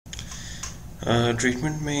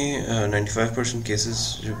Treatment में 95% cases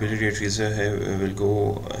जो biliary एट्रीजिया है will go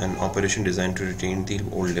an operation design to retain the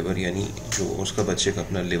old liver, यानी जो उसका बच्चे का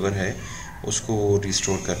अपना लिवर है उसको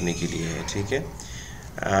रिस्टोर करने के लिए है, ठीक है।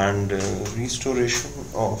 And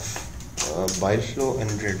restoration of bile flow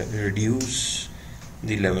and reduce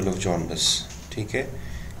the level of jaundice, ठीक है,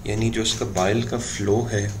 यानी जो उसका बाइल का फ्लो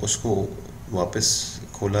है उसको वापस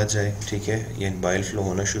खोला जाए, ठीक है, यानी बाइल फ्लो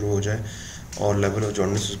होना शुरू हो जाए और लेवल ऑफ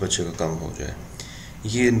जॉन्डिस उस बच्चे का कम हो जाए।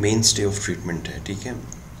 ये मेन स्टे ऑफ ट्रीटमेंट है, ठीक है।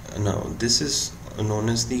 Now this is known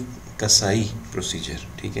as the कसाई प्रोसीजर,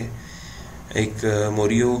 ठीक है। एक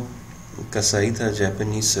मोरियो कसाई था,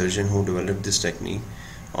 Japanese surgeon who developed this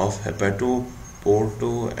technique of hepato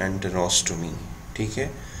Porto एंटेरोस्टोमी, ठीक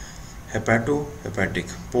है। Hepato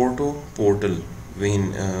hepatic, Porto portal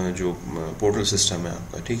vein, जो पोर्टल सिस्टम है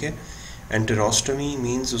आपका, ठीक है। एंटेरोस्टमी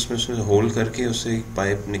मीन्स उसमें होल करके उससे एक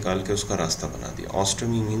पाइप निकाल के उसका रास्ता बना दिया।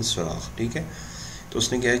 ऑस्टमी मीन्स सुराख, ठीक है। तो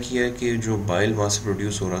उसने क्या किया कि जो बाइल वहाँ से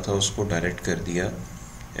प्रोड्यूस हो रहा था उसको डायरेक्ट कर दिया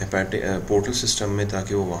पोर्टल सिस्टम में,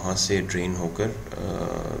 ताकि वो वहाँ से ड्रेन होकर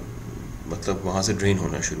मतलब वहाँ से ड्रेन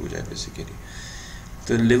होना शुरू हो जाए basically.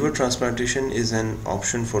 The liver transplantation is an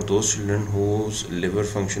option for those children whose liver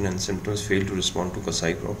function and symptoms fail to respond to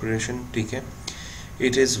Kasai operation, ठीक है।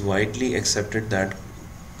 It is widely accepted that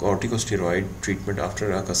corticosteroid treatment after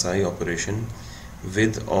a Kasai operation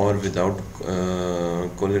with or without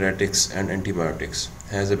choleretics and antibiotics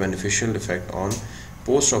has a beneficial effect on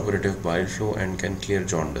post-operative bile flow and can clear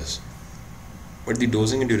jaundice. But the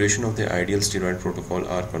dosing and duration of the ideal steroid protocol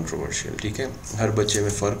are controversial, ठीक है। हर बच्चे में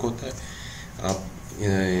फ़र्क होता है। आप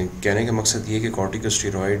कहने का मकसद ये कि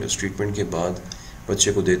कॉर्टिकोस्टेरॉइड उस ट्रीटमेंट के बाद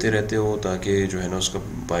बच्चे को देते रहते हो ताकि जो है ना उसका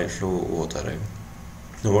बाइल फ्लो होता रहे।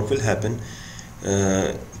 Now what will happen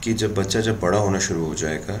कि जब बच्चा बड़ा होना शुरू हो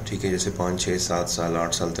जाएगा, ठीक है, जैसे 5, 6, 7 साल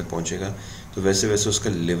 8 साल तक पहुंचेगा, तो वैसे वैसे उसका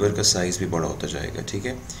लिवर का साइज़ भी बड़ा होता जाएगा, ठीक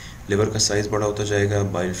है। लिवर का साइज़ बड़ा होता जाएगा,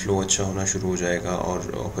 बाइल फ्लो अच्छा होना शुरू हो जाएगा,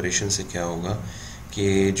 और ऑपरेशन से क्या होगा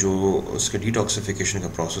कि जो उसका डिटॉक्सिफिकेशन का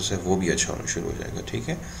प्रोसेस है वो भी अच्छा होना शुरू हो जाएगा, ठीक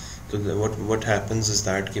है। तो what happens is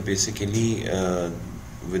that कि basically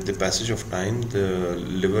with the passage of time the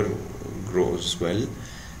liver grows well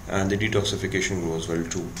and the detoxification grows well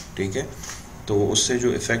too, ठीक है। तो उससे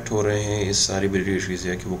जो इफ़ेक्ट हो रहे हैं इस सारी बिलियरी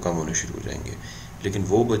एट्रीजिया के वो कम होने शुरू हो जाएंगे। लेकिन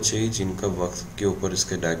वो बच्चे जिनका वक्त के ऊपर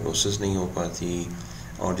इसका डायग्नोसिस नहीं हो पाती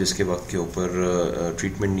और जिसके वक्त के ऊपर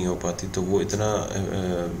ट्रीटमेंट नहीं हो पाती, तो वो इतना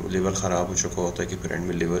लिवर ख़राब हो चुका होता है कि फिर एंड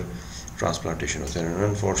में लिवर ट्रांसप्लांटेशन होता है।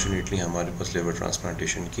 अनफॉर्चुनेटली हमारे पास लिवर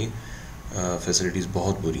ट्रांसप्लांटेशन की फैसिलिटीज़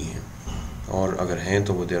बहुत बुरी हैं, और अगर हैं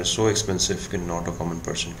तो वो दे आर सो एक्सपेंसिव कि not a common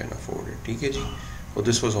person can afford it, ठीक है जी। और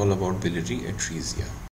this was all about biliary एट्रीजिया।